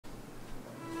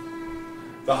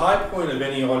The high point of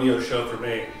any audio show for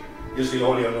me is the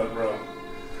Audio Note room.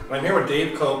 And I'm here with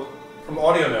Dave Cope from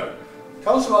Audio Note.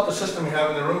 Tell us about the system you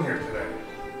have in the room here today.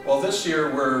 Well, this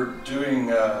year we're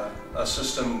doing a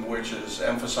system which is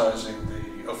emphasizing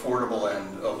the affordable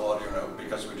end of Audio Note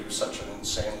because we do such an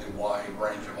insanely wide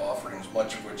range of offerings,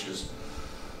 much of which is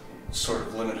sort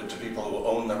of limited to people who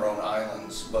own their own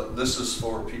islands. But this is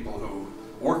for people who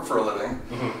work for a living.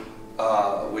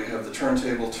 We have the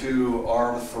Turntable 2,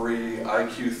 ARM 3,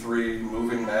 IQ 3,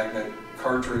 moving magnet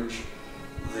cartridge.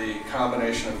 The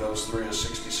combination of those three is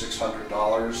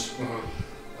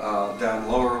 $6,600.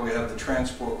 Down lower we have the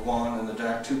Transport 1 and the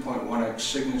DAC 2.1X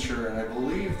signature, and I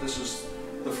believe this is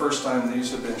the first time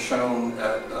these have been shown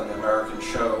at an American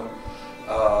show.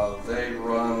 They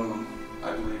run,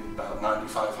 I believe, about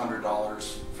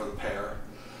 $9,500 for the pair.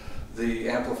 The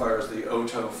amplifier is the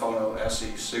Oto Phono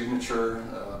SE signature,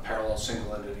 parallel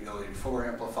single-ended EL84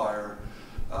 amplifier,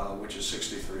 which is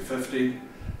 $6,350.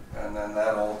 And then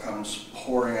that all comes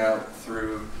pouring out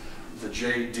through the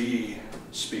JD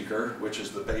speaker, which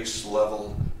is the base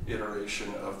level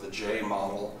iteration of the J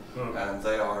model, and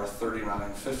they are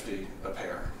 $39.50 a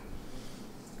pair.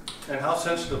 And how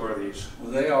sensitive are these?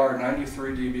 They are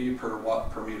 93 dB per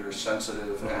watt per meter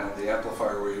sensitive, and the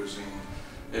amplifier we're using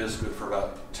is good for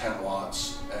about 10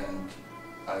 watts. And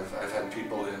I've had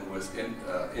people in with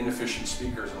inefficient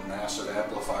speakers and massive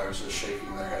amplifiers just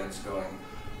shaking their heads going,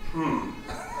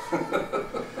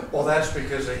 Well, that's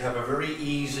because they have a very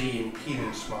easy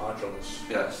impedance modulus.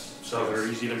 Yes. So they're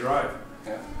easy to drive.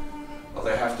 Yeah. Well,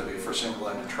 they have to be for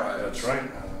single-ended triodes. That's right.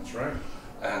 That's right.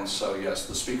 And so, yes,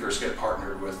 the speakers get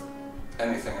partnered with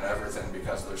anything and everything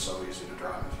because they're so easy to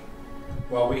drive.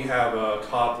 Well, we have a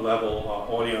top-level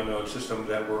Audio Note system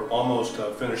that we're almost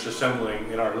finished assembling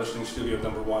in our listening studio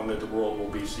 #1 that the world will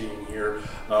be seeing here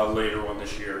later on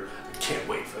this year. Can't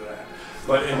wait for that.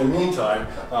 But in the meantime,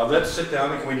 let's sit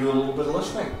down and can we do a little bit of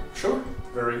listening? Sure.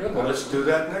 Very good. Well, let's do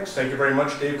that next. Thank you very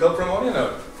much, Dave Cope from Audio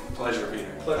Note. Pleasure,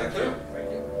 Peter. Pleasure. Thank you.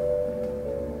 Thank you.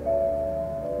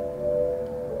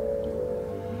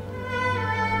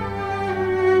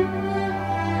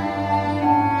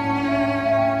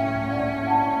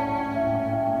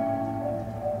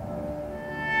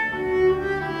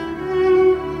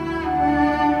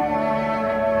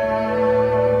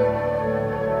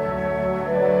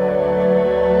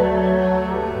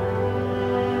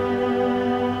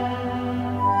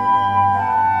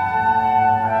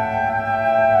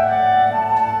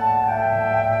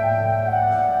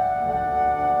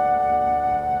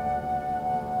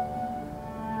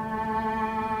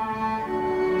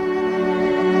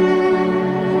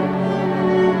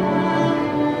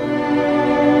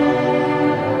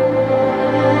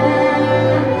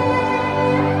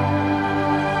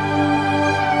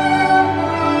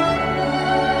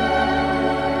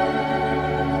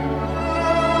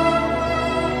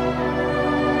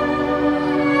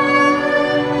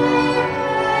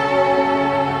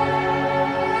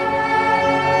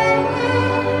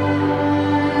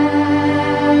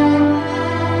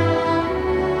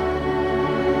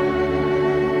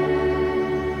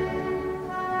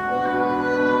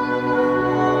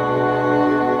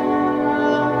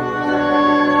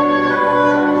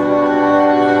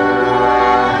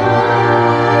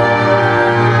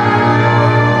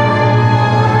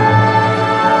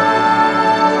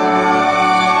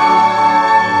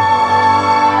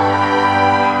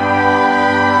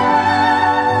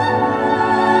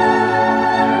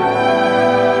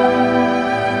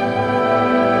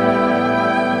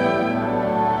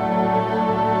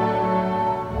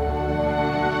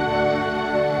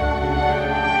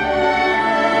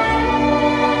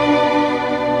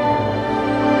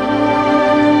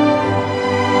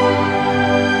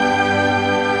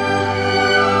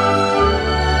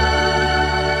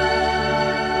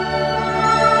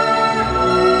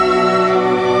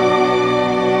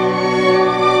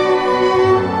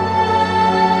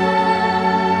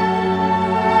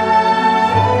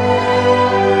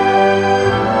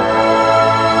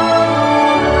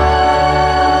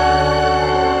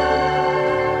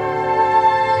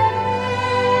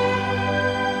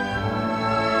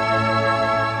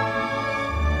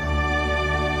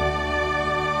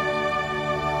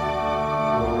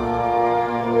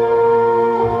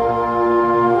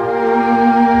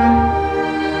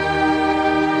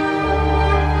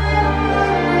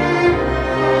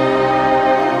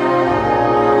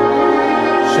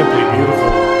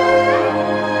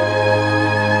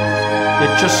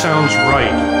 just sounds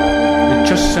right. It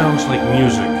just sounds like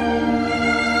music.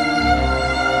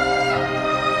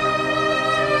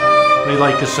 They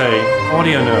like to say,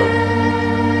 Audio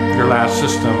Note, your last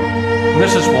system. And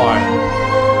this is why.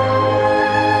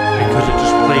 Because it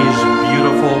just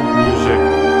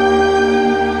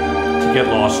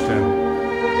Austin.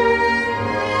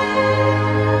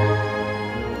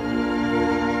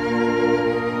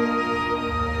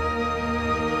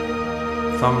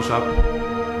 Thumbs up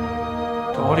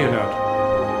to Audio Note.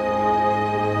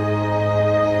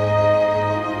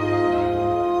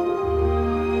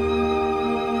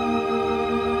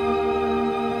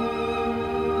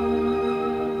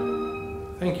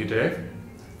 Thank you, Dave.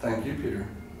 Thank you,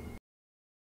 Peter.